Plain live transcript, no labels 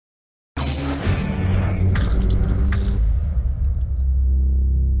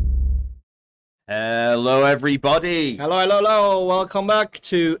Hello, everybody. Hello, hello, hello. Welcome back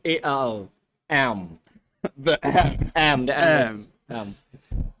to ELM. The M. The M.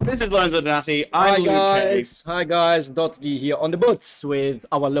 This is Lorenzo Donati. Hi I'm guys. Hi guys. Dr. D here on the boots with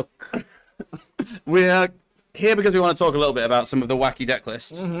our look. We're here because we want to talk a little bit about some of the wacky deck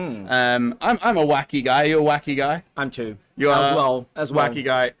lists. I'm a wacky guy. You're a wacky guy. I'm too. You are as well. Wacky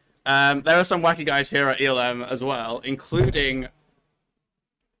guy. There are some wacky guys here at ELM as well, including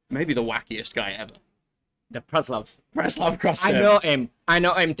maybe the wackiest guy ever. The Preslav Crosshair. I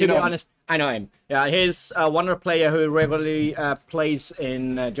know him. To be honest, I know him. Yeah, he's one of the player who regularly plays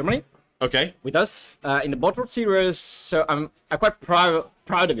in Germany. Okay. With us in the Bottrop series. So I'm quite proud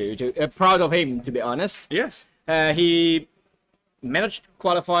of him, to be honest. Yes. He managed to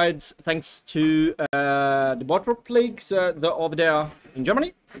qualify thanks to the Bottrop leagues over there in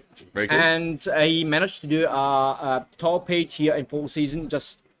Germany. Very good. And he managed to do a top 8 here in full season,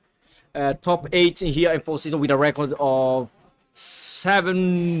 just top 8 here in full season with a record of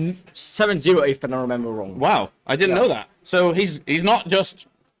 7-0 if I don't remember wrong. Wow, I didn't know that. So he's not just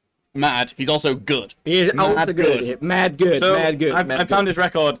mad, he's also good. He's also good. Mad good. So mad good. I found his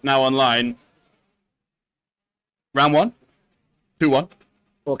record now online. Round 1, 2-1.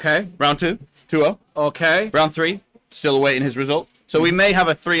 Okay. Round 2, 2-0. Okay. Round 3, still awaiting his result. So we may have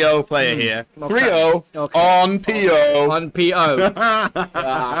a 3-0 player here. Okay. 3-0 on PO. On PO.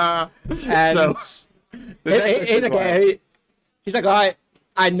 And So, he's a guy.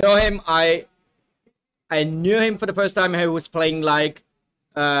 I know him. I knew him for the first time. He was playing like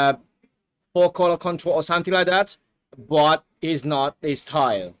 4-color control or something like that. But he's not his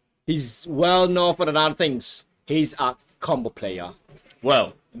style. He's well known for the other things. He's a combo player.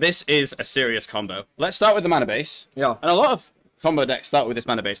 Well, this is a serious combo. Let's start with the mana base. Yeah. And a lot of combo decks start with this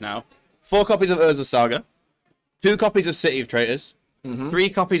mana base now. 4 copies of Urza's Saga, 2 copies of City of Traitors, 3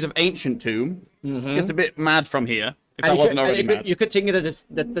 copies of Ancient Tomb. Just a bit mad from here, if that wasn't already mad. You could think that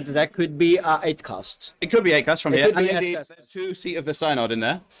that could be 8 cast. It could be 8 cast from here. And there's 2 Seat of the Synod in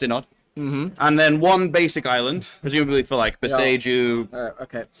there, Synod. And then 1 basic island, presumably for like Beseju,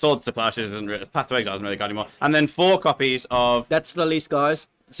 Okay. Swords to Plashes, Path to Exile doesn't really got anymore. And then 4 copies of That's the least, guys.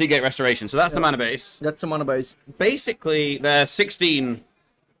 Seagate Restoration. So that's the mana base. That's the mana base. Basically, there are 16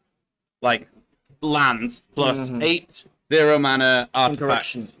 like lands plus 8 0-mana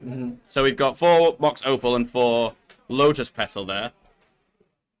artifacts. So we've got 4 Mox Opal and 4 Lotus Petal there.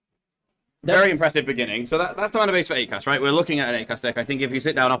 Very impressive beginning. So that's the mana base for 8-cast, right? We're looking at an 8-cast deck. I think if you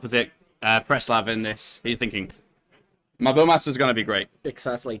sit down opposite Preslav in this, you're thinking, my Bowmaster's going to be great.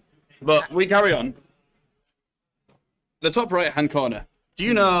 Exactly. But we carry on. The top right-hand corner. Do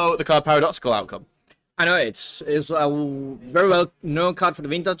you know the card Paradoxical Outcome? I know it's a very well known card for the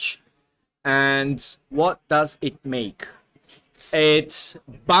vintage. And what does it make? It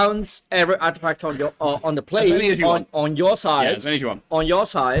bounds every artifact on your on the play on your side. Yeah, as many as you want. On your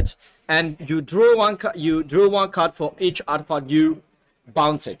side, and you drew one card for each artifact you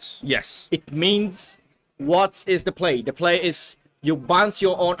bounce it. Yes. It means what is the play? The play is you bounce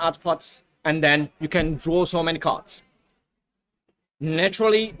your own artifacts and then you can draw so many cards.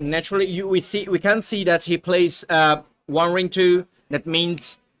 Naturally, we can see that he plays 1 ring 2. That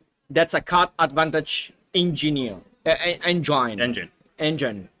means that's a card advantage engine. And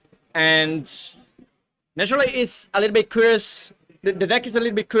naturally it's a little bit curious. The deck is a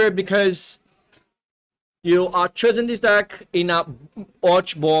little bit curious because you are choosing this deck in a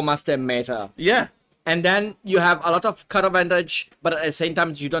Bowmaster meta. Yeah. And then you have a lot of card advantage, but at the same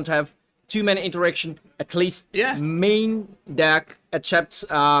time you don't have too many interaction. At least main deck except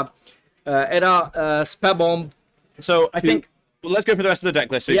either Spell Bomb. So I think let's go for the rest of the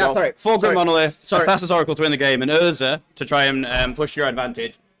deck list. So sorry. 4 Grim Monolith, the fastest Oracle to win the game, and Urza to try and push your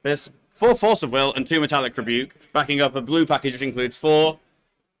advantage. There's 4 Force of Will and 2 Metallic Rebuke, backing up a blue package which includes 4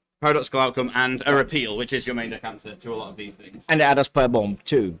 Paradoxical Outcome and a Repeal, which is your main deck answer to a lot of these things. And add a Spell Bomb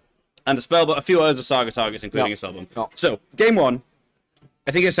too. And a spell, but a few Urza Saga targets, including a Spell Bomb. So, game 1,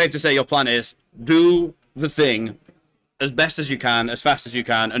 I think it's safe to say your plan is do the thing as best as you can, as fast as you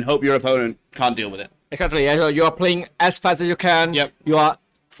can, and hope your opponent can't deal with it. Exactly. Yeah, so you are playing as fast as you can. Yep. You are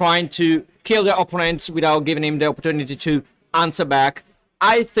trying to kill the opponent without giving him the opportunity to answer back.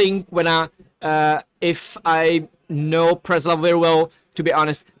 I think if I know Preslav very well, to be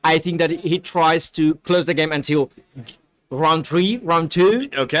honest, I think that he tries to close the game until round 3, round 2.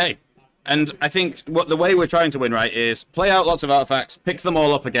 Okay. And I think the way we're trying to win, right, is play out lots of artifacts, pick them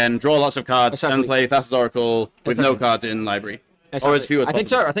all up again, draw lots of cards, and play Thassa's Oracle with no cards in library. Or as few as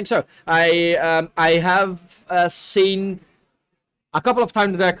possible. I think so. I have seen a couple of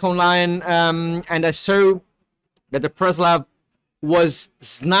times the deck online, and I saw that the Preslav was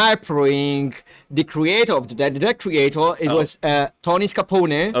snipering the creator of the deck. The deck creator, it was Tony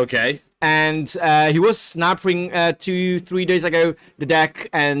Scapone. Okay. And he was snipering 2-3 days ago the deck,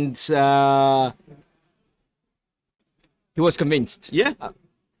 and he was convinced. Yeah.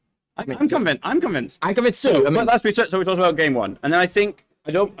 I'm convinced. I'm convinced. I'm convinced too. So, but that's so we talked about game one, and then I think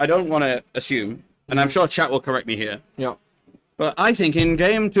I don't want to assume, and I'm sure chat will correct me here. Yeah. But I think in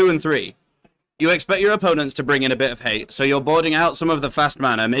game 2 and 3, you expect your opponents to bring in a bit of hate, so you're boarding out some of the fast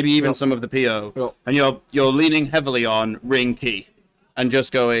mana, maybe even some of the PO, and you're leaning heavily on ring key, and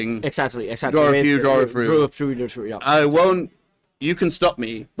just going exactly. Draw a few, draw a few. Yeah. I won't. You can stop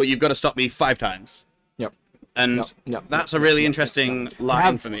me, but you've got to stop me 5 times. Yep. And that's a really interesting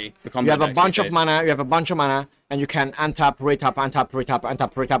line for me. For combat you have a decks bunch these of mana. You have a bunch of mana, and you can untap, retap, untap, retap,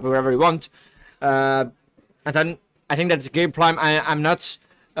 untap, retap wherever you want. And then I think that's game plan. I'm not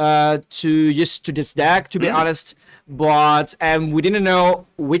too used to this deck, to be honest, but we didn't know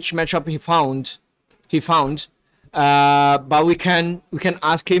which matchup he found. But we can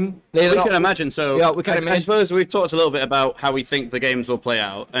ask him later. We can imagine. So yeah, we can imagine. I suppose we've talked a little bit about how we think the games will play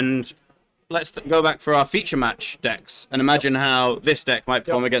out, and let's go back for our feature match decks and imagine how this deck might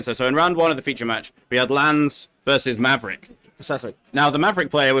perform against us. So in round 1 of the feature match, we had Lands versus Maverick. Exactly. Now the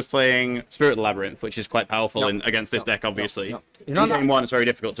Maverick player was playing Spirit of the Labyrinth, which is quite powerful against this deck, obviously. In game 1, it's very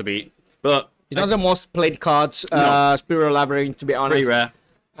difficult to beat, but it's not the most played card. Spirit of the Labyrinth, to be honest. Pretty rare.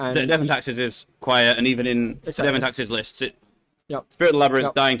 Devon Taxes is quiet, and even in Devon Taxes lists, Spirit of the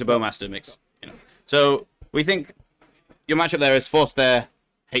Labyrinth dying to Bowmaster makes. So we think your matchup there is force their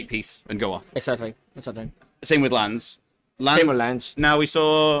hate piece and go off. Exactly. Same with Lands. Same with Lands. Now we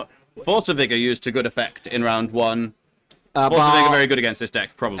saw Force of Vigor used to good effect in round 1. Force of Vigor very good against this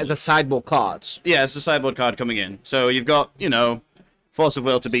deck, probably. As a sideboard card. Yeah, it's a sideboard card coming in. So you've got, Force of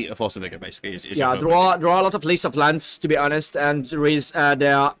Will to beat a Force of Vigor, basically. Draw a lot of lists of lands, to be honest, and there is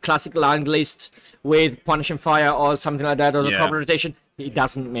their classic land list with Punishing Fire or something like that, or the proper rotation. It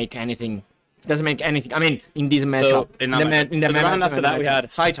doesn't make anything. I mean, in this matchup. So in the round after that, we had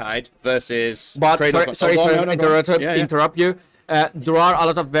High Tide versus. But sorry to interrupt you. There are a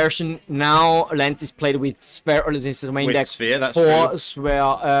lot of versions now. Lens is played with Sphere or Resistance main deck. Sphere, that's or true.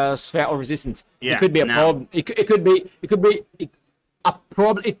 Sphere or Resistance. Yeah, it could be a problem. It could be a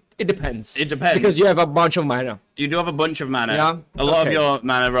problem. It depends. It depends because you have a bunch of mana. You do have a bunch of mana. Yeah. A lot of your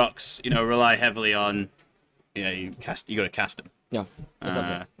mana rocks, rely heavily on. You got to cast them. Yeah.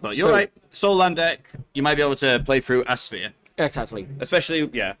 Exactly. But you're right. Soul Land deck, you might be able to play through Asphere. Exactly. Especially,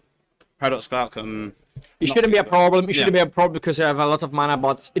 Paradoxical Outcome. It shouldn't be a problem. It shouldn't be a problem because you have a lot of mana,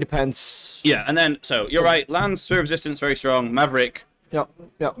 but it depends. Yeah, and then you're right. Lands through resistance very strong. Maverick.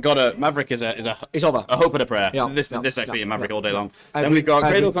 Maverick is it's over. A hope and a prayer. Yeah. This deck's beating Maverick all day long. Then we've got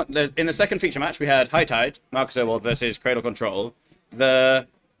Cradle. In the second feature match, we had High Tide, Marcus Ewaldh versus Cradle Control.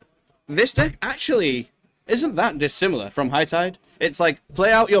 This deck actually isn't that dissimilar from High Tide. It's like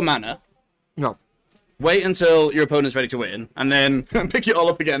play out your mana. No. Wait until your opponent's ready to win, and then pick it all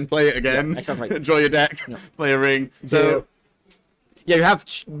up again, play it again, exactly. Draw your deck, play a ring. So, you have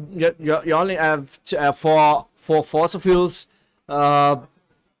you only have four Force of Wheels.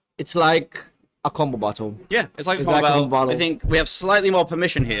 It's like a combo battle. Yeah, it's like a combo battle. I think we have slightly more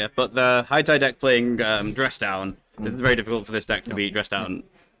permission here, but the High Tide deck playing Dress Down is very difficult for this deck to be Dress Down.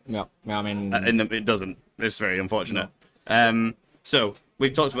 Yeah, I mean, it doesn't. It's very unfortunate. So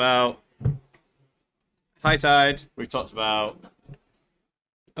we've talked about High Tide. We've talked about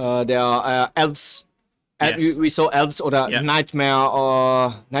there are elves. Yes. We saw elves or the Nightmare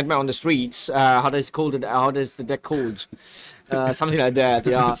on the Streets. How does it called? How does the deck called? Something like that.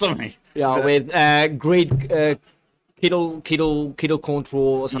 Yeah. Something. Yeah, with great Kiddo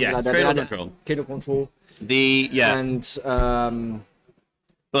control or something like that. Cradle control. Kiddo control. And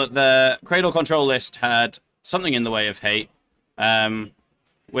but the Cradle Control list had something in the way of hate.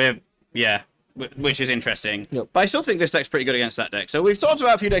 Which is interesting. Yep. But I still think this deck's pretty good against that deck. So we've talked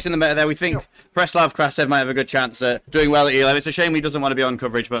about a few decks in the meta there. We think Preslav Krastev might have a good chance at doing well at ELM. It's a shame he doesn't want to be on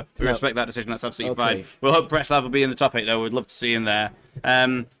coverage, but we respect that decision. That's absolutely fine. We'll hope Preslav will be in the top 8, though. We'd love to see him there.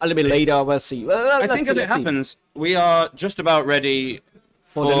 A little bit later, we'll see. I think as it happens, we are just about ready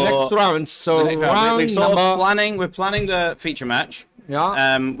for the next round. So we're planning the feature match.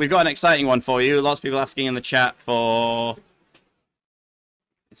 Yeah. We've got an exciting one for you. Lots of people asking in the chat for...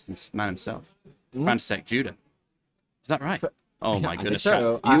 It's the man himself. Frantisek Juda. Is that right? Oh my goodness!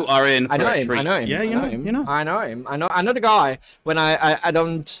 So. You are in for a treat. I know him. Yeah, you know him. I know him. I know the guy. When I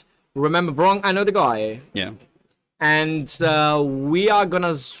don't remember wrong, I know the guy. Yeah. And we are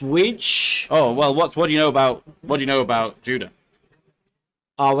gonna switch. Oh well, what do you know about Juda?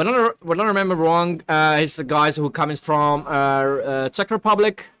 When I remember wrong, he's the guys who comes from Czech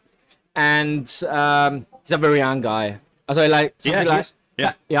Republic, and he's a very young guy. So like something Yeah, he like is.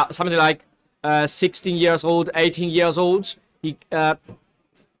 Yeah. yeah, something like 16 years old, 18 years old. He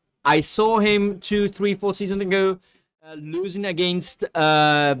I saw him 2, 3, 4 seasons ago losing against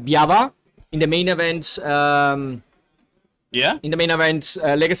Biava in the main event. Yeah. In the main event,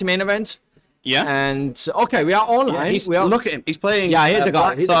 Legacy main event. Yeah. And okay, we are online. He's, we are, look at him. He's playing Yeah, here's the guy,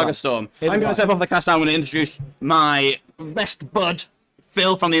 Black here's the Saga guy. Storm. Here's I'm the going guy. to step off the cast now. I'm going to introduce my best bud,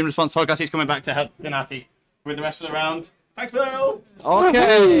 Phil from the In Response podcast. He's coming back to help Donati with the rest of the round. Thanks, Phil.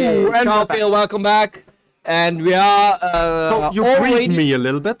 Okay, And ciao, we're back. Phil, welcome back. And we are. So you already- grieved me a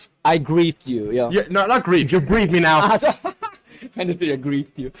little bit. I grieved you. Yeah. Yeah, no, not grieved. You grieved me now. I understood. I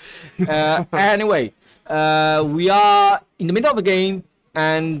grieved you. Anyway, we are in the middle of the game,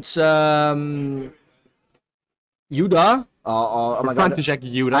 and Juda. Oh my God. Frantisek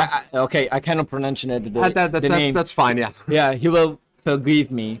Juda. Okay, I cannot pronounce the name. That's fine. Yeah. Yeah, he will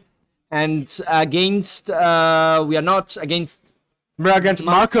forgive me. And against, we are not against. We're against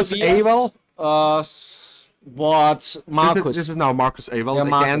Marcus Ewaldh. Ewaldh. What Marcus? This is now Marcus Ewaldh Yeah, again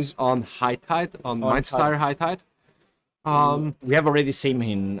Marcus. on High Tide, on Mainz-Steyr High Tide. We have already seen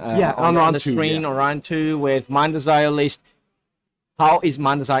him. Yeah, on round the two, screen yeah. on round 2 with Mind Desire list. How is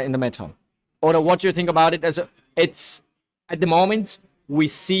Mind Desire in the meta? Or what do you think about it? It's at the moment we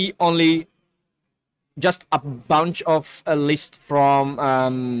see only just a bunch of a list from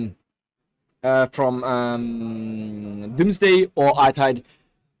Doomsday or iTide.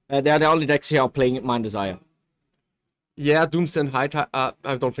 They are the only decks here playing Mind Desire. Yeah, Doomsday and High Tide.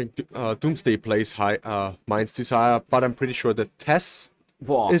 I don't think Doomsday plays Mind's Desire, but I'm pretty sure that Tess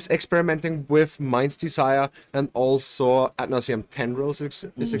Wow. is experimenting with Mind's Desire, and also Ad Nauseam Tendrils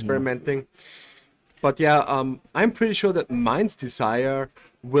is experimenting. But yeah, I'm pretty sure that Mind's Desire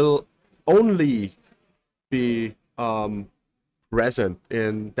will only be present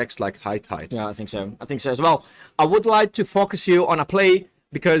in decks like High Tide. Yeah, I think so. I think so as well. I would like to focus you on a play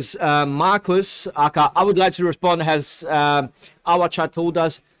because Marcus, I would like to respond, has our chat told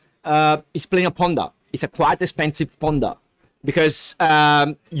us he's playing a Ponder. It's a quite expensive Ponder because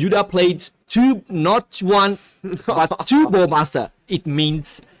Juda played not one, but 2 Bowmaster. It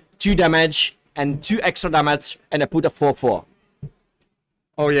means 2 damage and 2 extra damage, and I put a 4/4.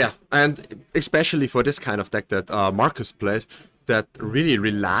 Oh yeah, and especially for this kind of deck that Marcus plays, that really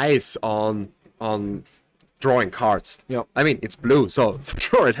relies on drawing cards. Yep. I mean, it's blue, so for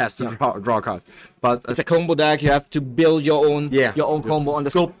sure it has to draw cards. But It's a combo deck. You have to build your own yeah, your own combo on the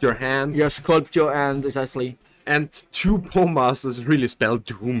sculpt your hand, your sculpture and exactly. and 2 Bowmasters really spell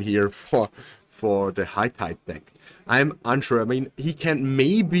doom here for the High Tide deck. I'm unsure. I mean, he can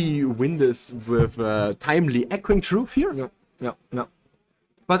maybe win this with Timely Echoing Truth here. No.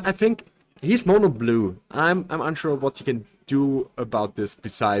 But I think he's mono blue. I'm unsure what he can do about this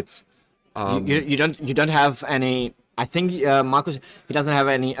besides. You don't have any. I think Marcus, he doesn't have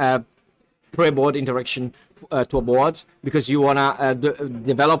any pre-board interaction to a board because you wanna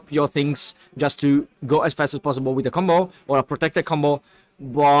develop your things just to go as fast as possible with a combo or a protected combo.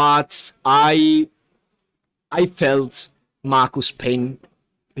 But I felt Marcus pain.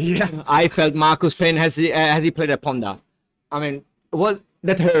 Yeah. I felt Marcus pain has he played a Ponder. I mean,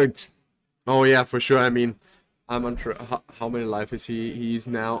 that hurts. Oh yeah, for sure. I mean, I'm unsure how many life is he. He's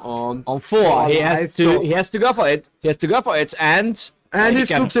now on 4. He life, has to. so- He has to go for it. He has to go for it, and he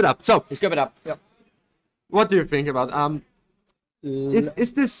scoops it up. So, He's scoop it up. Yep. what do you think about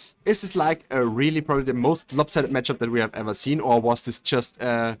is this like a really probably the most lopsided matchup that we have ever seen, or was this just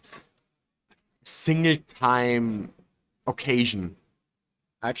a single time occasion?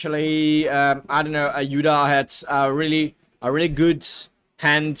 Actually, I don't know. Juda had a really good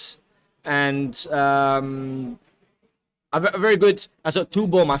hand and a very good as a 2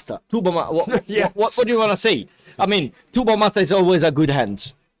 Bowmaster. 2 Bowmaster. Yeah. What do you want to say? I mean, 2 Bowmaster is always a good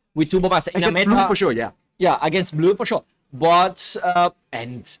hand. With 2 Bowmaster in a Against meta, blue for sure. Yeah. yeah, against blue for sure. But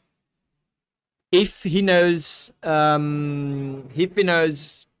and if he knows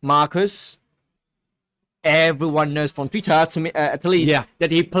Marcus, everyone knows from Twitter to me at least Yeah.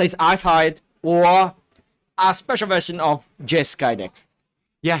 that he plays iTide or a special version of Jess Skydex.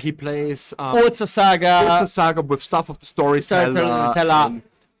 Yeah, he plays Urza Saga, Urza Saga with Stuff of the Storyteller.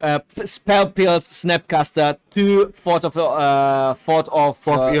 Spell Pills, Snapcaster, 2 Fort of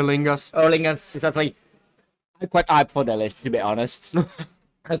Earlingers. Erlingers, exactly. I'm quite hyped for the list, to be honest.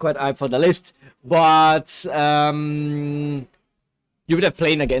 I'm quite hyped for the list, but you would have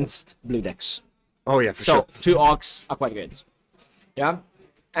played against blue decks. Oh yeah, for So sure. 2 orcs are quite good. Yeah,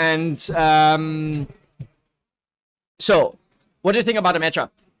 and so What do you think about the matchup?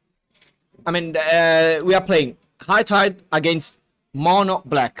 I mean, we are playing High Tide against Mono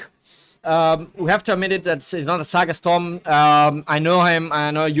Black. We have to admit it that it's not a Saga Storm. I know him.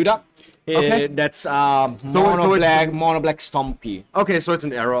 I know Juda. Okay. That's Mono Black Stompy. Okay, so it's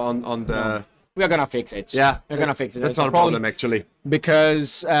an error on the. We are gonna fix it. Yeah, we're gonna fix it. That's not a problem actually.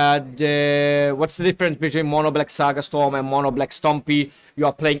 Because what's the difference between Mono Black Saga Storm and Mono Black Stompy? You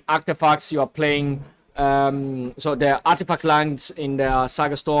are playing artifacts. You are playing so the artifact lands in the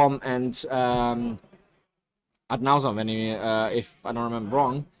Saga Storm and ad nauseam, if I don't remember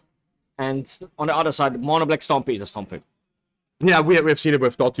wrong. And on the other side, Mono Black Stompy is a Stompy. Yeah, we have seen it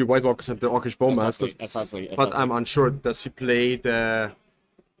with Dotty White Walkers and the Orcish Bowmasters. Exactly. But I'm unsure. Does he play the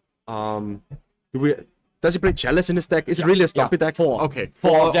does he play Chalice in his deck? Is it really a Stompy deck? Four. Okay,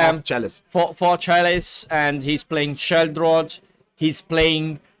 Four of them. Chalice. Four Chalice, and he's playing Sheldrod. He's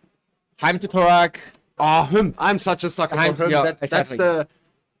playing Helm to Thorak. Oh, him! I'm such a sucker for him. Yeah, exactly.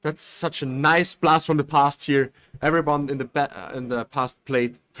 That's such a nice blast from the past here. Everyone in the past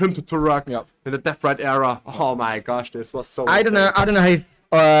played him to Turok in the Death Ride era. Oh my gosh, this was so. I don't know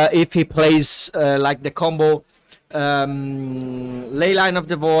if he plays like the combo Leyline of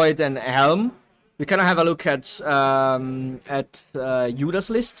the Void and Helm. We kind of have a look at Juda's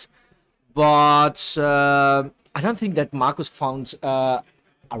list, but I don't think that Marcus found a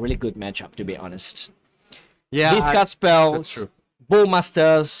really good matchup, to be honest. Yeah, Discard spells, that's true.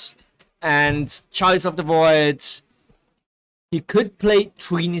 Bowmasters, and Chalice of the Void. He could play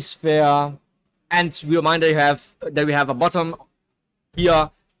Trinisphere, and we remind that we have a bottom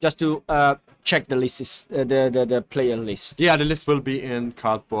here just to check the list, the player list. Yeah, the list will be in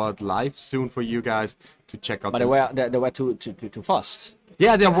Cardboard Live soon for you guys to check out. But they were too fast.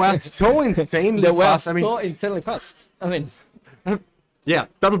 Yeah, they were so insanely fast. I mean, so insanely fast. I mean, yeah,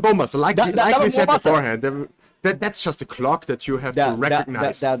 double Bowmaster, like we said Bowmaster. beforehand. That's just a clock that you have to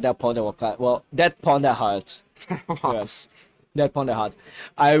recognize. That Ponder was well, that Ponder heart. Yes, that Ponder heart.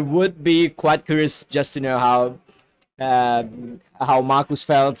 I would be quite curious just to know how Marcus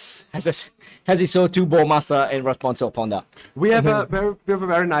felt as he saw two Bowmaster in response to a Ponder. We have a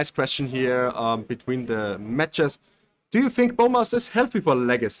very nice question here between the matches. Do you think Bowmaster is healthy for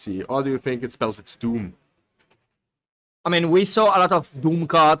Legacy, or do you think it spells its doom? I mean, we saw a lot of Doom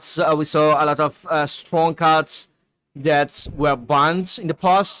cards. We saw a lot of strong cards that were banned in the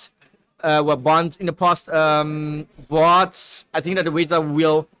past. But I think that the Wizard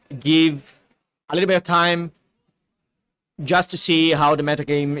will give a little bit of time just to see how the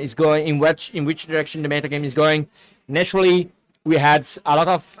metagame is going, in which direction the metagame is going. Naturally, we had a lot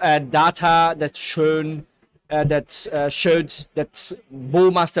of data that showed that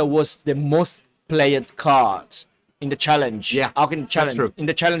Bowmaster was the most played card in the challenge. Yeah, how can the challenge? That's true. In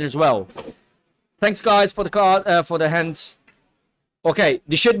the challenge as well. Thanks, guys, for the card, for the hands. Okay,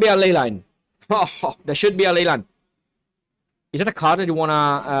 there should be a leyline. There should be a leyline. Is that a card that you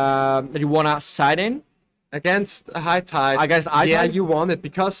wanna side in? Against a High Tide. Against High Tide? Yeah, you want it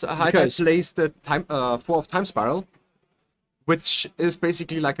because a High Tide plays the 4 of Time Spiral, which is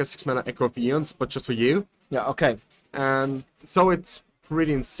basically like a 6-mana Echo of Eons, but just for you. Yeah. Okay. And so it's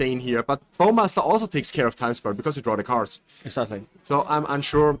pretty insane here. But Bowmaster also takes care of Time Spiral because you draw the cards. Exactly. So I'm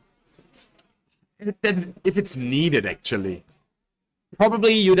unsure if it's needed actually.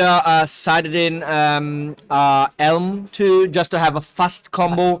 Probably you'd sided in ELM just to have a fast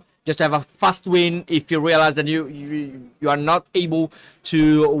combo, just to have a fast win. If you realize that you are not able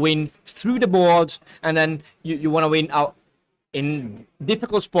to win through the board, and then you want to win out in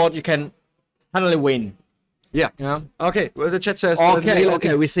difficult spot, you can finally win. Yeah. Yeah. Okay. Well, the chat says.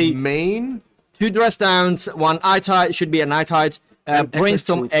 Okay. We see main 2 dress downs, 1 eye tide. It should be a night tide.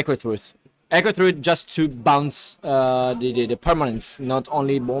 Brainstorm, Echo Truth. Echo Truth just to bounce the permanents, not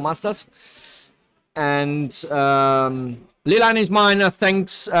only Bowmasters. And Leyline is mine.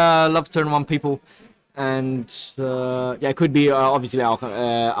 Thanks, love turn 1 people. And yeah, it could be obviously a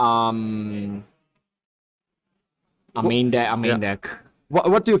main deck.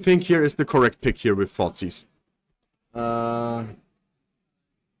 What do you think here is the correct pick here with Thoughtseize?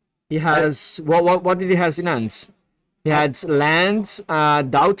 He has what did he has in hands? He had land,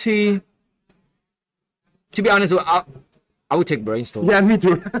 Doughty. To be honest, I would take Brainstorm. Yeah, me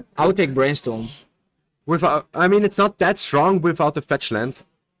too. I would take Brainstorm. Without, I mean, it's not that strong without the fetch land,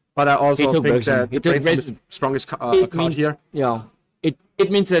 but I also think that the Brainstorm is the strongest card here. Yeah, it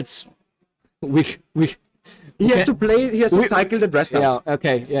means that we. He has to play. He has to cycle the dress downs. Yeah.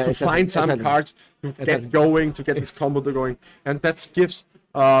 Okay. Yeah. To find some cards to get going, to get this combo going, and that gives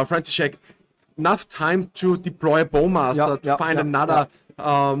Frantisek enough time to deploy a Bowmaster to find another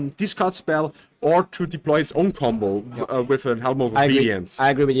discard spell or to deploy his own combo with a Helm of Obedience.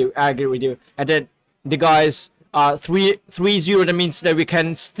 I agree with you. I agree with you. And then the guys are 3-0. That means that we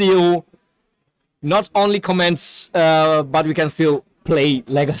can still not only commence, but we can still play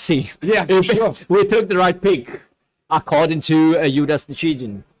Legacy. Yeah, for sure. We took the right pick according to Juda's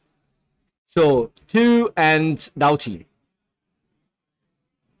decision. So 2 and Doughty.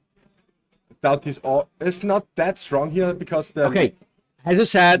 Doughty is not that strong here because the as you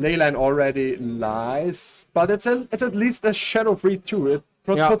said, ley line already lies, but it's at least a shadow free too. It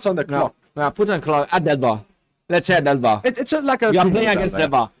puts on the clock. Yeah, put on the clock at Delva. Let's say at Delva. It's like a. You are playing against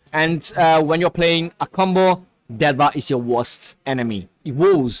Delva, and when you're playing a combo, Delva is your worst enemy. It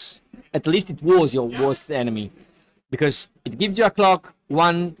was, at least it was your worst enemy, because it gives you a clock,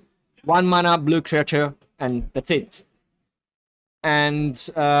 one mana blue creature, and that's it. And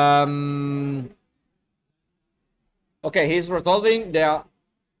okay, he's resolving there.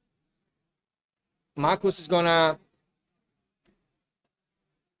 Marcus is gonna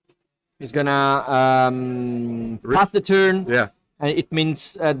pass the turn. Yeah. And it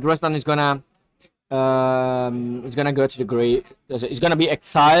means Dresden is gonna go to the grave. It's gonna be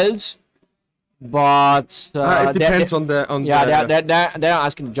exiled, but it depends on the. They're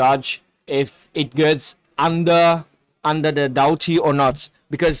asking the judge if it gets under the Doughty or not,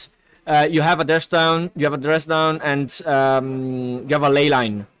 because you have a dress down, and you have a ley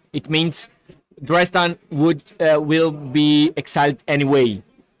line. It means Dresden will be exiled anyway.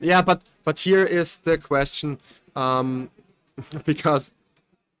 Yeah, but here is the question, because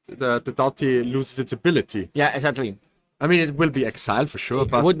the Doughty loses its ability. Yeah, exactly. I mean, it will be exiled for sure,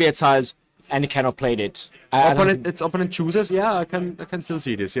 but it would be exiled, and it cannot play it. Its opponent chooses. Yeah, I can still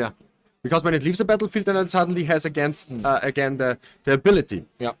see this. Yeah. Because when it leaves the battlefield, then it suddenly has again the ability.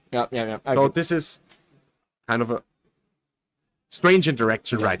 Yeah. So this is kind of a strange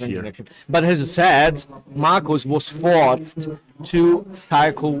interaction here. But as you said, Marcus was forced to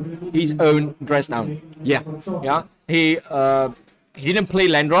cycle his own dress down. Yeah. Yeah. He didn't play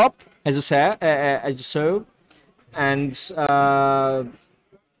land drop, as you said, as you saw, and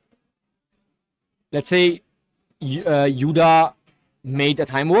let's say Juda made a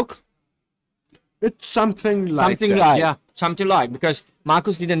time walk. It's something like that. Something like, because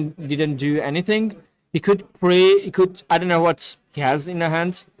Marcus didn't do anything. He could pray. He could, I don't know what he has in the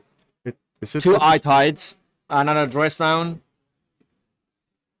hand. Two eye tides, another dress down.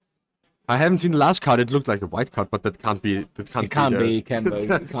 I haven't seen the last card. It looked like a white card, but that can't be. It can't be.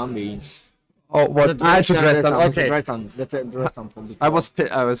 Oh, what? It's a dress down. Okay. That's a dress down from before. I was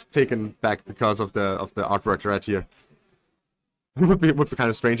taken back because of the artwork right here. It would be kind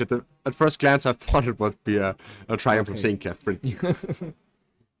of strange. At first glance, I thought it would be a triumph of Saint Catherine.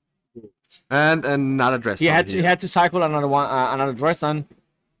 And another dress. He had to cycle another dress on.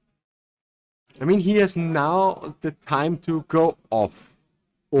 I mean, he has now the time to go off.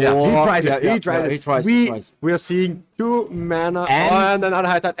 Yeah, he tries it. He tries. We are seeing 2 mana and another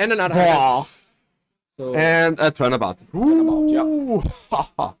high tide and another high tide. So, and a turnabout. Ooh.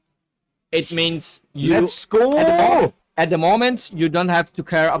 It means you. Let's go. At the moment, you don't have to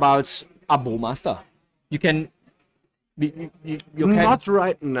care about a bowmaster. You can. You can. Not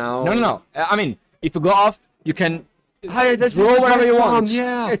right now. No. I mean, if you go off, you can draw whatever you want.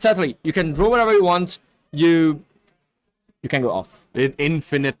 Yeah. Exactly. You can draw whatever you want. You can go off.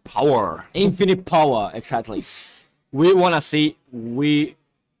 Infinite power. Infinite power. Exactly. We wanna see.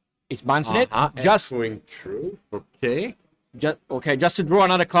 It's bouncing it. Just going through. Okay. Just to draw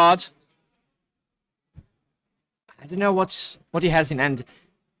another card. I don't know what he has in hand.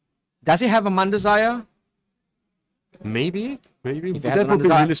 Does he have a Mandesire? Maybe. That would be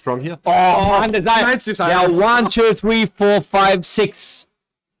really strong here. Oh, Mandesire. Yeah, 1, 2, 3, 4, 5, 6.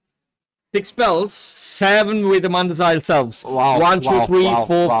 6 spells. 7 with the Mandesire itself. Wow. 1, 2, 3, 4,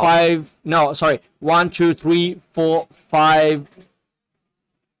 5. No, sorry. 1, 2, 3, 4, 5,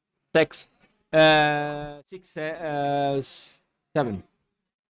 6. 6, 7.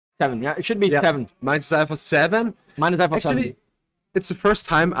 7. Yeah, it should be 7. Mandesire for 7. Mandesire for 7. Actually, it's the first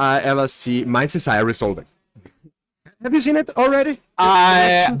time I ever see Mandesire resolving. Have you seen it already?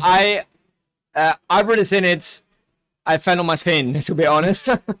 I've already seen it. I fell on my skin, to be honest.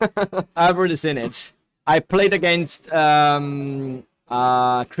 I've already seen it. I played against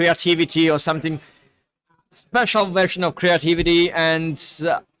creativity or something, special version of creativity, and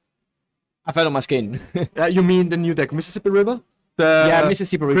I fell on my skin. You mean the new deck, Mississippi River?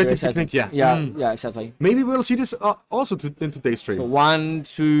 Mississippi River. Exactly. Yeah, exactly. Maybe we'll see this also in today's stream. So 1,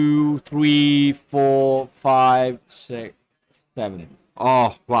 2, 3, 4, 5, 6, 7.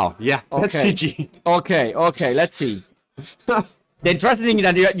 Oh wow, yeah, that's Okay. GG. Okay, let's see. The interesting thing is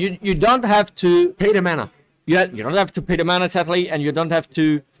that you don't have to Pay the mana. you don't have to pay the mana sadly, and you don't have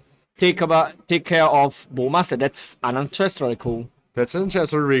to take care of Bowmaster. That's an ancestral recall. That's an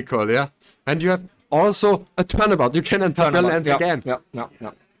ancestral recall, yeah. And you have also a turnabout. You can untap your lands again. Yeah.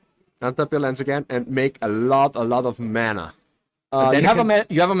 Untap your lands again and make a lot of mana. You have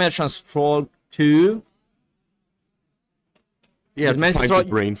a Magic Control 2. Yeah, Magic find Control- the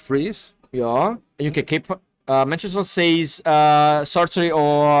Brain Freeze. Yeah, and you can keep. Magic Control says sorcery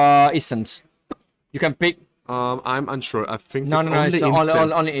or instant. You can pick. I'm unsure. I think No, it's no, it's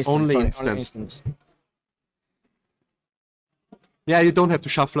only instant. Only Sorry, instant. only instant. Yeah, you don't have to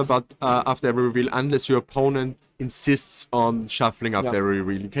shuffle about after every reveal unless your opponent insists on shuffling after every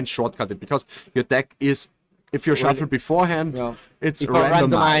reveal. You can shortcut it because your deck is, if you shuffle beforehand, it's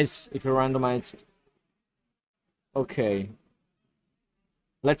randomized. If you randomize. Okay.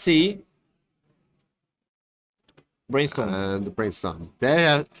 Let's see. Brainstorm. And the Brainstorm.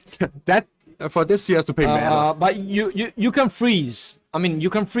 That for this he has to pay mana. But you can freeze. I mean, you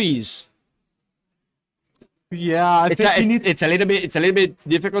can freeze. Yeah, I think he needs. It's a little bit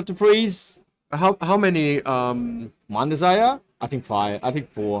difficult to freeze. How many? Mind Desire? I think 5. I think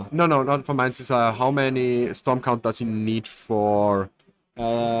 4. No, not for Mind Desire. How many Storm Count does he need for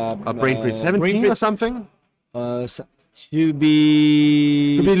a Brain Freeze? 17 or something? To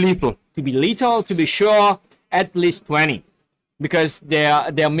be lethal. To be lethal, to be sure, at least 20, because they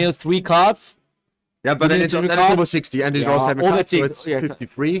are mill 3 cards. Yeah, but then it's over 60, and it draws 7 cards, so it's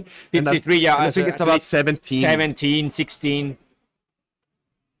 53. 53, yeah. I think it's about 17. 17, 16.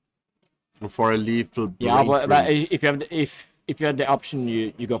 For a lethal Brain Yeah, but Freeze. if you have the option,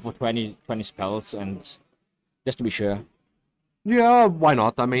 you go for 20 spells, and just to be sure. Yeah, why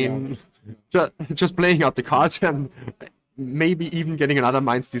not? I mean, just playing out the cards and maybe even getting another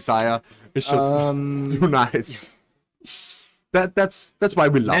Mind's Desire is just too nice. That's why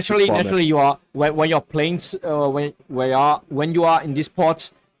we love naturally you are when you're playing when you are in this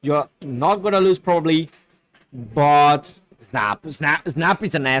pot, you're not gonna lose probably, but Snap is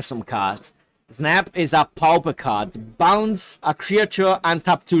an awesome card. Snap is a pauper card. Bounce a creature and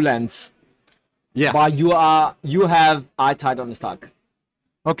tap 2 lands. Yeah. But you have Eye Tide on the stack.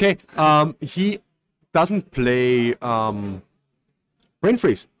 Okay. He doesn't play Brain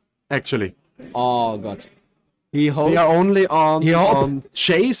Freeze, actually. Oh god. They are only on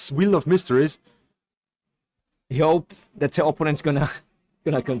Chase, Wheel of Mysteries. He hope that the opponent's gonna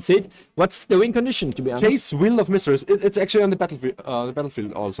concede. What's the win condition, to be honest? Chase, Wheel of Mysteries. It's actually on the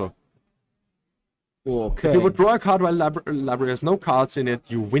battlefield also. Okay. If you would draw a card while library has no cards in it,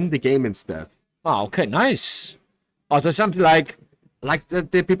 you win the game instead. Oh, okay, nice. Oh, so something like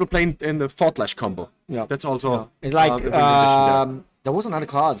the people playing in the Fortlash combo. Yeah. That's also. It's like there was another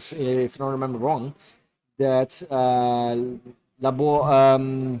card, if I don't remember wrong, that the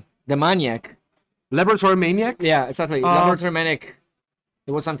Maniac. Laboratory Maniac? Yeah, exactly. Laboratory Maniac.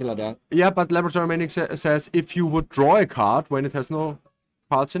 It was something like that. Yeah, but Laboratory Maniac says if you would draw a card when it has no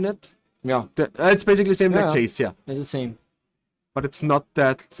cards in it. Yeah. It's basically the same like Chase, yeah. It's the same. But it's not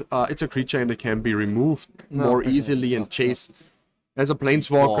that it's a creature and it can be removed more easily, and Chase as a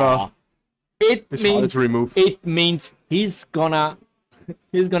planeswalker it's harder to remove. It means he's gonna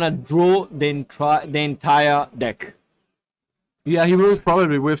draw the entire deck. Yeah, he will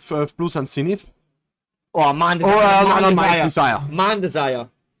probably with Blue Sun Zenith. Or Man Desire. Mind Desire. Man Desire.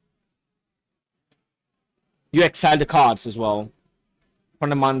 You exile the cards as well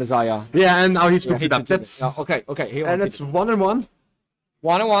from the Man Desire. Yeah, and now he scoops it up. That's okay. And it's 1-1.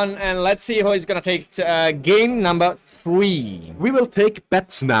 1-1, and let's see how he's gonna take game number 3. We will take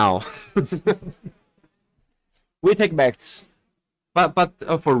bets now. We take bets. But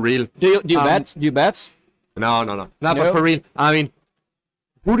for real. Do you bet? Do you bet? No. But for real, I mean,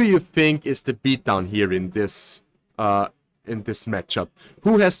 who do you think is the beatdown here in this matchup?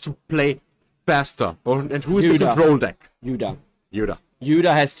 Who has to play faster, and who is the control deck? Yuda.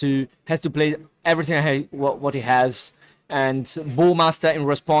 Yuda has to play everything what he has, and Bowmaster in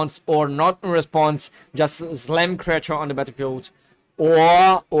response or not in response, just slam creature on the battlefield,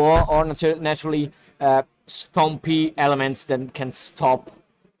 or naturally stompy elements that can stop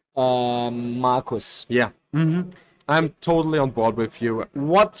Marcus. Yeah. I'm totally on board with you.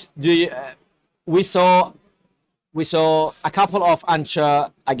 What do you? We saw a couple of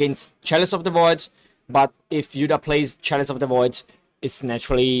Ancha against Chalice of the Void, but if Yuda plays Chalice of the Void, it's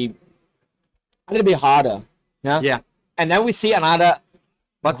naturally a little bit harder. Yeah. And then we see another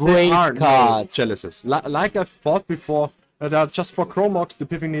great card. Chalices. Like I thought before, they are just for Chromox, the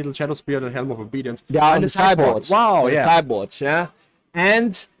Pithing Needle, Shadow Spear, and Helm of Obedience. They are on the sideboard. Wow, yeah. Sideboard, yeah.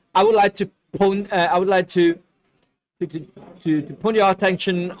 And I would like to to put your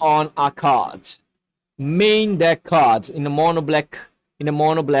attention on our cards, main deck cards in the mono black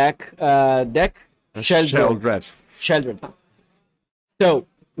deck. Sheldred. Sheldred. So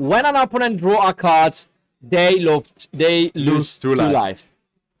when an opponent draw a card, they lose two life.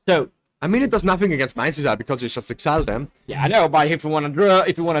 So I mean, it does nothing against Mind Desire because you just exile them. yeah, I know, but if you want to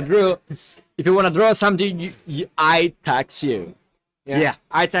draw something, I tax you. Yeah.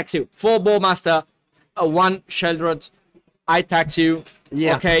 I tax you. 4 Bowmaster, 1 Sheldred, I tax you.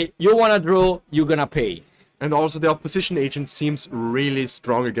 Yeah. Okay, you want to draw, you're gonna pay. And also the opposition agent seems really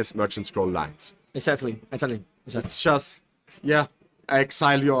strong against Merchant Scroll lines. Exactly. It's just, yeah,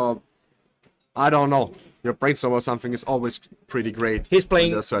 exile your, I don't know, your brainstorm or something is always pretty great. He's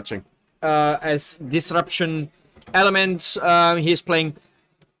playing when they're searching. As disruption elements. He's playing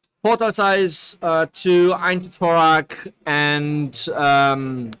Portal Size, 2 Einthorak, and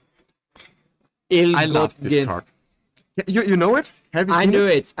I love this card. You know it? Have you seen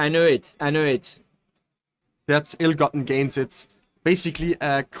it? I know it. That's Ill-Gotten Gains. It's basically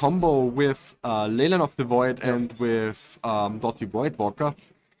a combo with Leyline of the Void and with Doughty Voidwalker.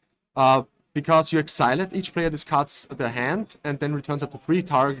 Because you exile it, each player discards their hand and then returns up to 3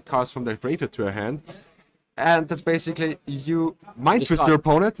 target cards from their graveyard to your hand. And that's basically you mind twist your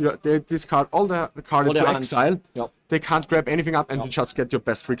opponent, they discard all the card into exile. Yep. They can't grab anything up and you just get your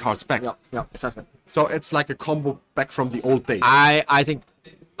best 3 cards back. Yeah, exactly. So it's like a combo back from the old days. I think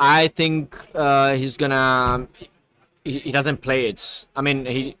he's gonna. He doesn't play it. I mean,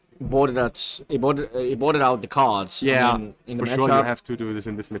 he boarded out. He boarded out the cards. Yeah, I mean, in the for sure you have to do this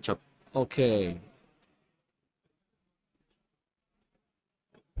in this matchup. Okay.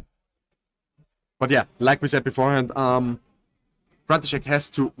 But yeah, like we said beforehand, Frantisek has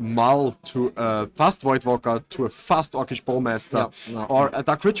to mull to a fast Voidwalker, to a fast Orcish Bowmaster, or a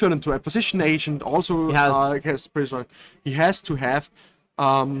Dark Ritual into a position agent. Also, he has to have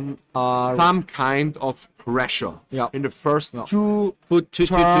some kind of pressure in the first two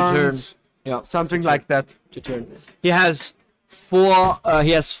turns, something like that. He has 4.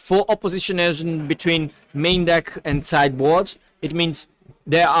 He has 4 opposition agents between main deck and sideboard. It means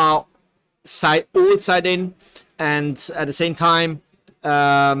there are all side in, and at the same time,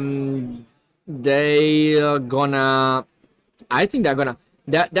 they are gonna. I think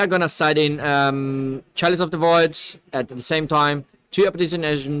they're gonna side in Chalice of the Void at the same time. 2 opposition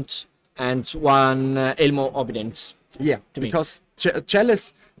agents and 1 Elmo Obedience. Yeah, because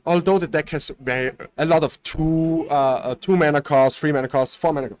Chalice, although the deck has a lot of 2 mana cost, 3 mana cost,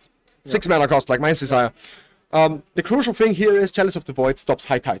 4 mana cost, 6 mana cost like Mind's Desire. The crucial thing here is Chalice of the Void stops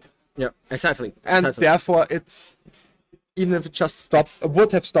High Tide. Yeah, exactly. And therefore, it's even if it just stopped,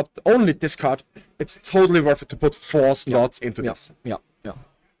 would have stopped only this card. It's totally worth it to put 4 slots into this. Yeah.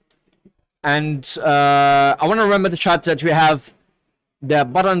 And I want to remember the chart that we have the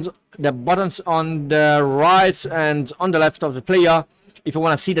buttons on the right and on the left of the player. If you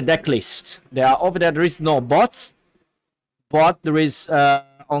want to see the deck list, they are over there. There is no bots, but there is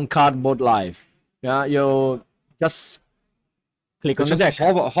on Cardboard Live. Yeah, you just click on the deck.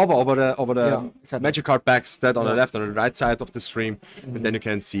 Hover over the magic card packs that on the left and the right side of the stream, and then you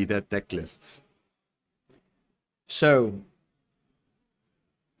can see the deck lists. So,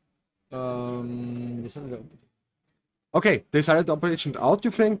 okay, they decided the operation out.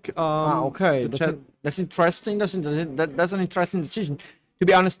 You think? Okay, that's interesting. That's an interesting decision. To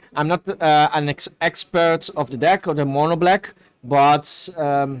be honest, I'm not an expert of the deck or the mono black, but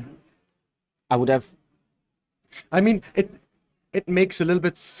I would have. I mean, it makes a little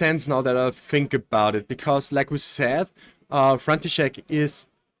bit sense now that I think about it, because like we said, Frantisek is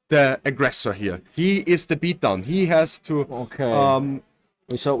the aggressor here. He is the beatdown. He has to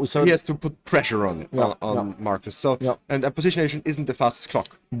he has to put pressure on Marcus. So and a position agent isn't the fastest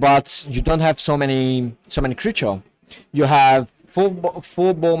clock. But you don't have so many creature. You have 4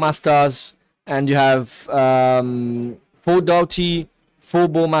 Bowmasters, and you have 4 Doughty, 4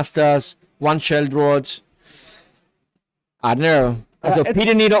 Bowmasters, 1 Sheldred. I don't know. So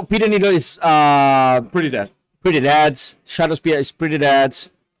Peter Needle is pretty dead. Shadow Spear is pretty dead.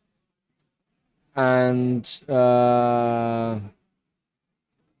 And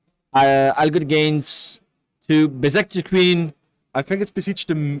I'll get gains to Berserk the Queen. I think it's Besiege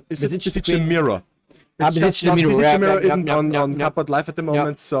the Mirror. Besiege the Mirror isn't on Cardboard Live at the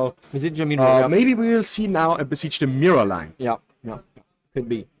moment, so maybe we will see now a Besiege the Mirror line. Yeah, could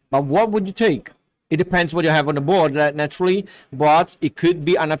be. But what would you take? It depends what you have on the board, naturally, but it could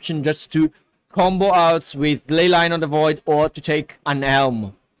be an option just to combo out with Leyline on the Void, or to take an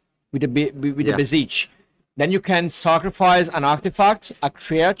Helm with the Besiege. Then you can sacrifice an artifact, a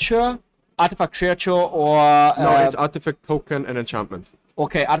creature, artifact creature or No, it's artifact, token, and enchantment.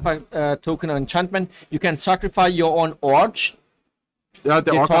 okay, artifact token or enchantment. You can sacrifice your own Orch, Yeah,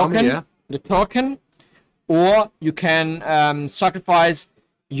 the Orc token, army, yeah. the token, or you can sacrifice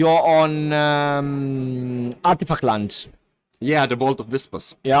your own artifact land. Yeah, the Vault of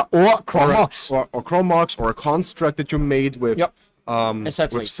Whispers. Yeah, or Chromox. Or Chromox, or a construct that you made with Yep.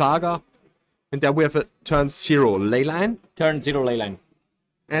 Exactly. with Saga. And then we have a turn 0 leyline. Turn 0 leyline.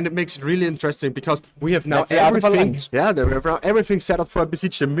 And it makes it really interesting because we have now That's the artifact everything. land. Yeah, we have now everything set up for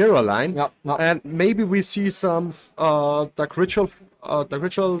Besiege the Mirror line. Yep, yep. And maybe we see some Dark Ritual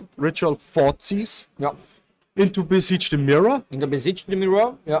Fortsies Yeah. into Besiege the Mirror In the Besiege the Mirror.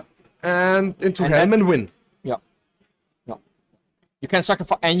 Yeah. and into And Helm and win. Yeah. Yeah. You can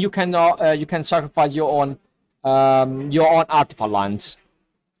sacrifice, and you can sacrifice your own artifact lands.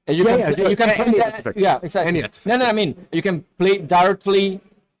 You can play any that, artifact. yeah, exactly. Any artifact. No, I mean you can play directly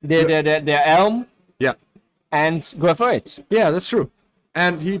the Elm Yeah. and go for it. Yeah, that's true.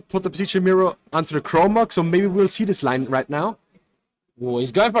 And he put the Besiege the Mirror onto the Chromox, so maybe we'll see this line right now. Oh,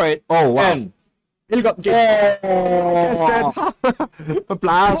 he's going for it. Oh, wow. And Ilgot a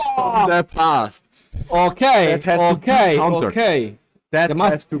blast from the past. okay, That has to be okay, countered. okay. That There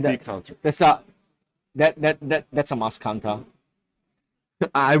must- has to be that- countered. That's a must counter.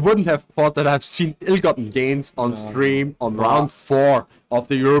 I wouldn't have thought that I've seen ill-gotten gains on stream on round 4 of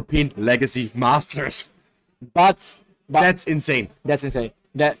the European Legacy Masters. But That's insane. that's insane.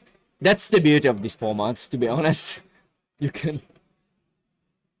 That's the beauty of these formats, to be honest. You can.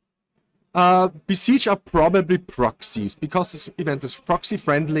 Besiege are probably proxies because this event is proxy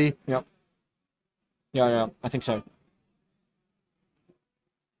friendly. Yeah. Yeah, I think so.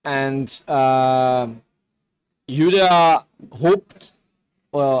 And Juda hoped,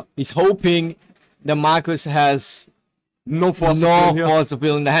 well, he's hoping that Marcus has No force no of will here. force of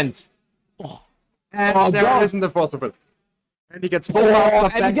will in the hand. And Oh, there God. isn't the force of will. And he gets Bowmaster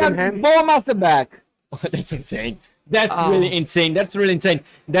and he back in got hand. Bowmaster back. Oh, that's insane. That's really insane. That's really insane.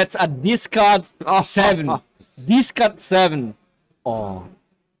 That's a discard 7. Discard 7. Oh.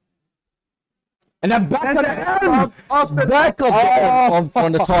 And then back And on the the Helm of the back up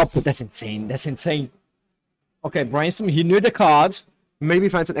on the top. That's insane. That's insane. Okay, Brainstorm, he knew the card. Maybe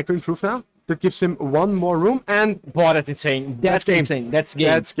finds an Echoing Truth now. That gives him one more room and Boy, that's insane. That's game. insane. That's game.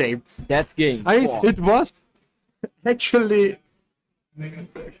 that's game. That's game. I mean, Boy. it was actually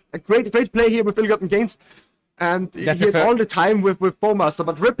a great play here with ill-gotten gains. And That's he a had fair- all the time with Bowmaster,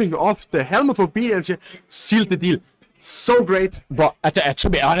 but ripping off the Helm of Obedience here sealed the deal. So great. But to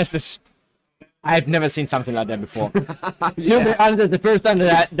be honest, I've never seen something like that before. To be honest, it's the first time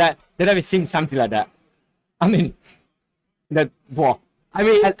that I've seen something like that. I mean, I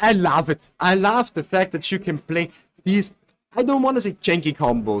mean, I love it. I love the fact that you can play these, I don't want to say janky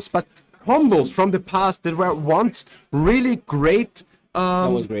combos, but combos from the past that were once really great. that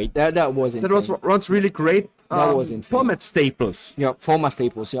was great. That was insane. That was once really great That was insane. format staples Yeah, format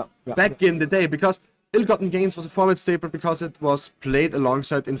staples. Yeah. back in the day, because Ill-Gotten Gains was a format staple because it was played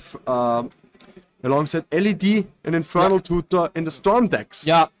alongside alongside LED and Infernal Tutor in the Storm decks.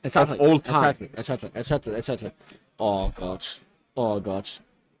 Yeah, exactly. Of old time. Etc. Oh god. Oh god.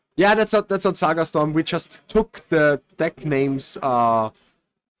 Yeah, that's not Saga Storm. We just took the deck names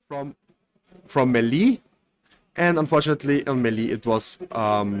from Melee, and unfortunately on Melee it was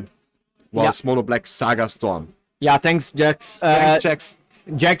Mono Black Saga Storm. Yeah, thanks, Jax. Thanks, Jax.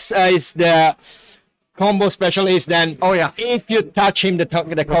 Jax is the combo specialist. Then, Oh yeah. if you touch him, the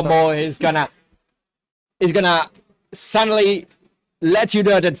combo is gonna suddenly let you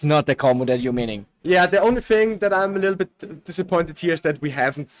know that's not the combo that you're meaning. Yeah, the only thing that I'm a little bit disappointed here is that we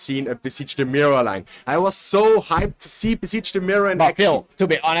haven't seen a Besiege the Mirror line. I was so hyped to see Besiege the Mirror in But action. Phil, to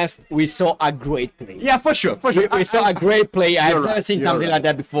be honest, we saw a great play. Yeah, for sure. We saw a great play. I've You're never right, seen you're something right. like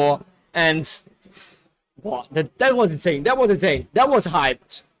that before, and wow, that was insane. That was insane. That was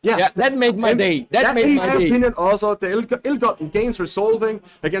hyped. Yeah. that made my day. That made in my my day. opinion, also the ill-gotten gains resolving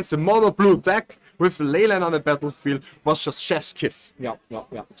against the mono blue deck with the Leyline on the battlefield was just chef's kiss. Yeah.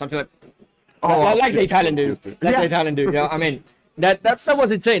 Something like. Oh, Like the Italian do. Like Yeah. the Italian do. Yeah, I mean, that was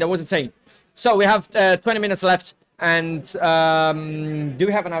insane. That was insane. So we have 20 minutes left, and do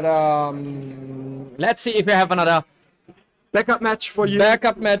we have another? Let's see if we have another Backup match for you.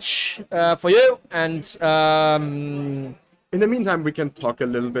 backup match for you. And In the meantime, we can talk a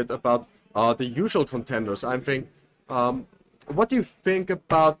little bit about the usual contenders. I'm thinking, what do you think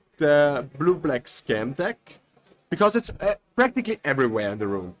about the blue-black scam deck? Because it's practically everywhere in the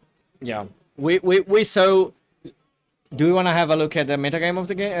room. yeah, we saw. Do we want to have a look at the metagame of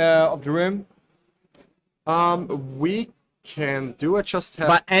the game of the room? We can do it. Just have.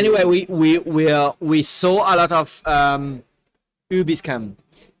 But anyway, we saw a lot of Ubi scam.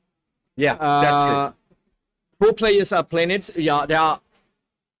 Yeah, that's true. Pro players are playing it. Yeah,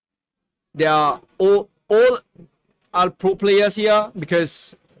 they are all are pro players here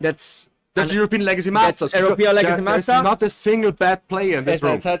because that's European Legacy Masters. European Legacy Masters. There's not a single bad player in this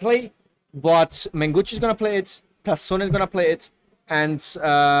room. Exactly. But Mengucci is gonna play it. Tassone is gonna play it, and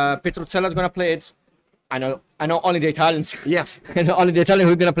Petruzzella is gonna play it. I know only the Italians. Yes. I know only the Italians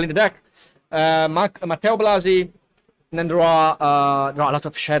who are gonna play the deck. Matteo Blasi. And then there are a lot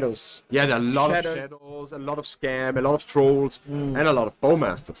of shadows. Yeah, there are a lot of shadows, a lot of scam, a lot of trolls, and a lot of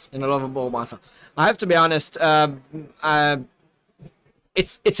bowmasters. And a lot of bowmaster. I have to be honest.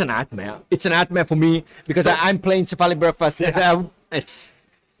 It's a nightmare. It's a nightmare for me because I'm playing Cephalic Breakfast. Yeah.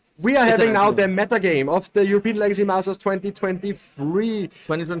 We are having now the nightmare. meta game of the European Legacy Masters 2023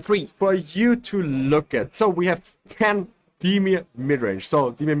 for you to look at. So we have 10 Dimir midrange.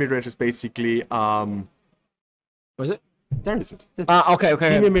 So Dimir midrange is basically Was it? There is it. Okay.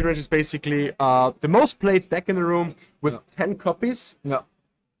 Dimir midrange is basically the most played deck in the room with 10 copies. Yeah.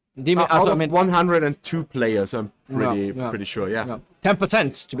 Out of 102 players, I'm pretty sure. Yeah.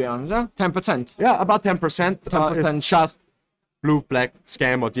 10% to be honest. 10%. Yeah, about 10%. 10%. It's just blue, black,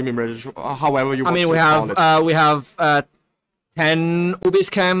 scam, or Dimir midrange, however you want to call it. We have 10 Ubi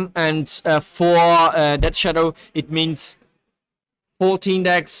scam and 4 Death Shadow. It means 14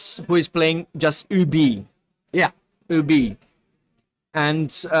 decks who is playing just Ubi. Yeah. Ubi.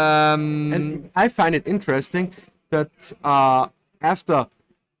 And I find it interesting that after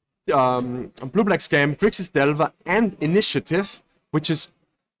Blue Black Scam, Grixis Delver, and Initiative, which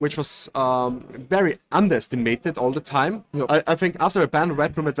was very underestimated all the time. Yep. I think after a ban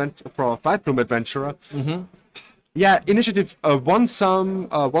Red Plume for White Plume Adventurer, yeah, Initiative won some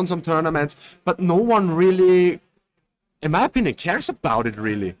tournaments, but no one really, in my opinion, cares about it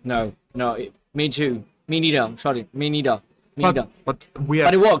really. No, me too. Me neither. Sorry, me neither. But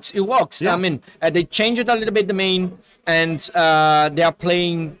it works. It works. Yeah. I mean, they changed it a little bit, the main, and they are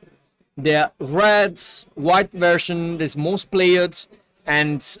playing their red, white version. There's most played,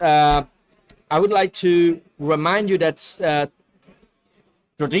 and I would like to remind you that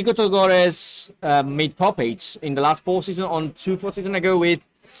Rodrigo Togores made top 8 in the last 4 seasons, on 4 seasons ago with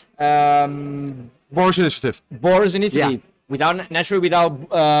Boris Initiative. Yeah. Without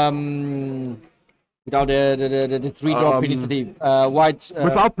the 3-drop initiative, white.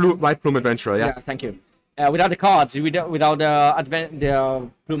 Without White Plume Adventurer, yeah. Thank you. Without the cards, without the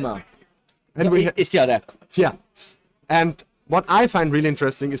Pluma. And it's still there. Yeah. And what I find really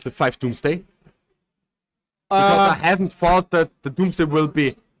interesting is the 5 Doomsday. Because I haven't thought that the Doomsday will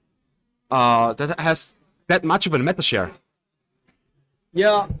be that has that much of a meta share.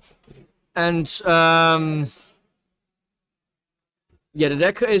 Yeah. And yeah, the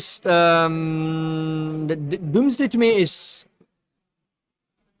deck is the Doomsday to me is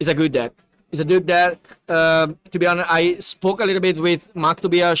a good deck. It's a good deck. To be honest, I spoke a little bit with Mark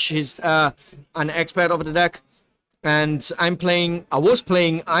Tobias. He's an expert of the deck, and I was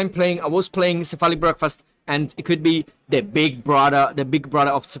playing Cephalic Breakfast, and it could be the big brother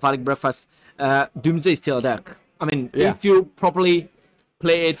of Cephalic Breakfast. Doomsday is still a deck. I mean, if you properly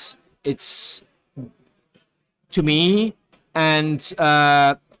play it, it's to me. And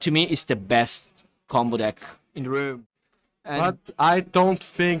to me, it's the best combo deck in the room. But I don't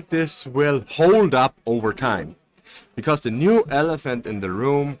think this will hold up over time. Because the new elephant in the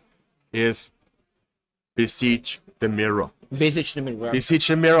room is Besiege the Mirror. Besiege the Mirror. Besiege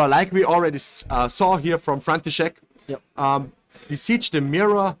the Mirror, like we already saw here from Frantisek. Yep. Besiege the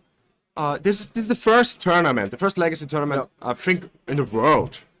Mirror, this is the first tournament, the first Legacy tournament, I think, in the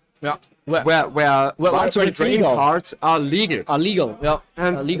world. Yeah. Where trading cards are legal. And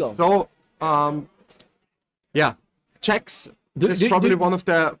legal. So, checks is probably one of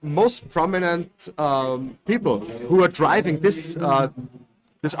the most prominent people who are driving this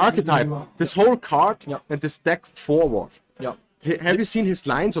this archetype, this whole card, and this deck forward. Yeah. Have you seen his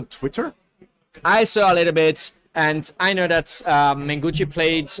lines on Twitter? I saw a little bit, and I know that Mengucci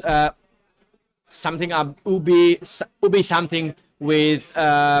played something up Ubi something with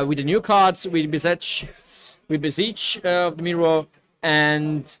the new cards, with Besiege of the Mirror,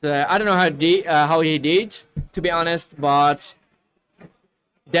 and I don't know how he did, to be honest, but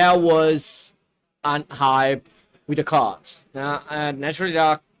there was an hype with the cards. Naturally, there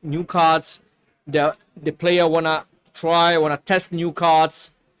are new cards. The player wanna test new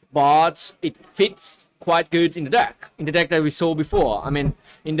cards, but it fits quite good in the deck that we saw before. I mean,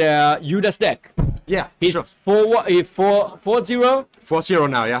 in the Judas deck. Yeah, he's sure. 4-0. 4-0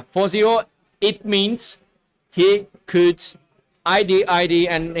 now, yeah. 4-0. It means he could ID,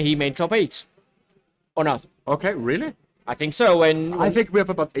 and he made top 8. Or not? Okay, really? I think so. When I think we have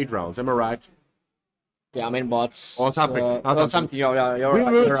about 8 rounds. Am I right? yeah, I mean bots. Or something. Or something. Yeah, you're We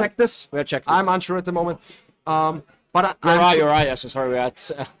right. will You're check right. this. We'll check. I'm unsure at the moment. But You're right. Yeah, so sorry, we're at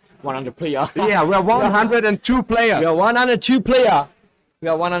 100 player. yeah, we're 102 players. We are 102 player. We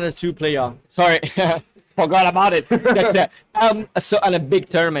are 102 player. Sorry, forgot about it. So and a big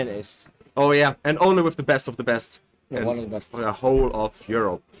tournament is Oh yeah, and only with the best of the best. yeah, one of the best. The whole of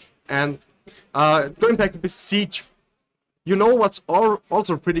Europe. And going back to Besiege, you know what's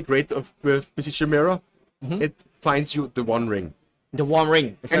also pretty great with Besiege Mirror? It finds you the One Ring. The One Ring.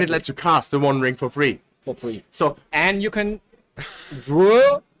 And Exactly. it lets you cast the One Ring for free. for free. So And you can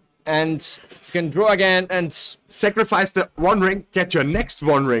draw, and you can draw again, and sacrifice the One Ring, get your next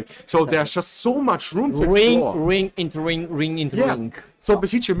One Ring. So there's just so much room to explore. ring into ring into Yeah. ring. So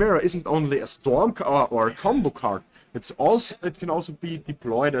Besiege Mirror isn't only a storm or a combo card. It can also be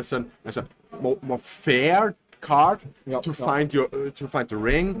deployed as a more fair card Yep, to yep. find your to find the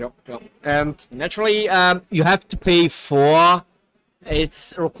ring. Yep. And Naturally, you have to pay for.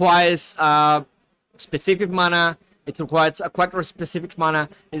 It requires specific mana. It requires a quite specific mana.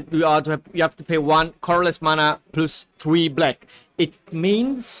 You have to pay 1 colorless mana plus 3 black. It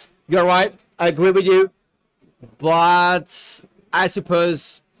means you're right. I agree with you, but I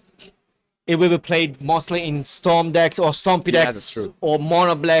suppose it will be played mostly in storm decks or stompy Yeah, decks that's true. or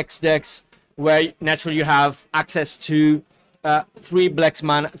mono blacks decks, where naturally you have access to 3 black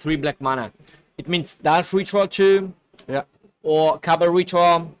mana. It means that ritual 2 yeah. or Cabal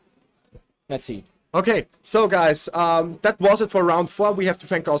ritual. Let's see. Okay, so guys, that was it for round 4. We have to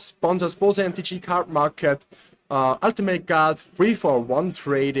thank our sponsors, Bose MTG Card Market, Ultimate Guard, 3-for-1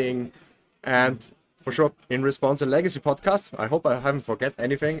 Trading, and for sure, In Response, a Legacy podcast. I hope I haven't forget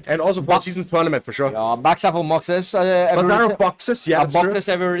anything. And also for Seasons Tournament, for sure. Backs up on boxes. Bazar of boxes, yeah, that's true. boxes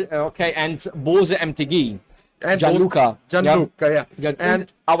every okay, and Bose MTG. And Gianluca. Gianluca, yeah.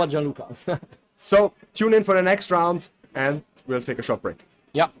 And our Gianluca. So, tune in for the next round, and we'll take a short break.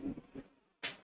 Yeah.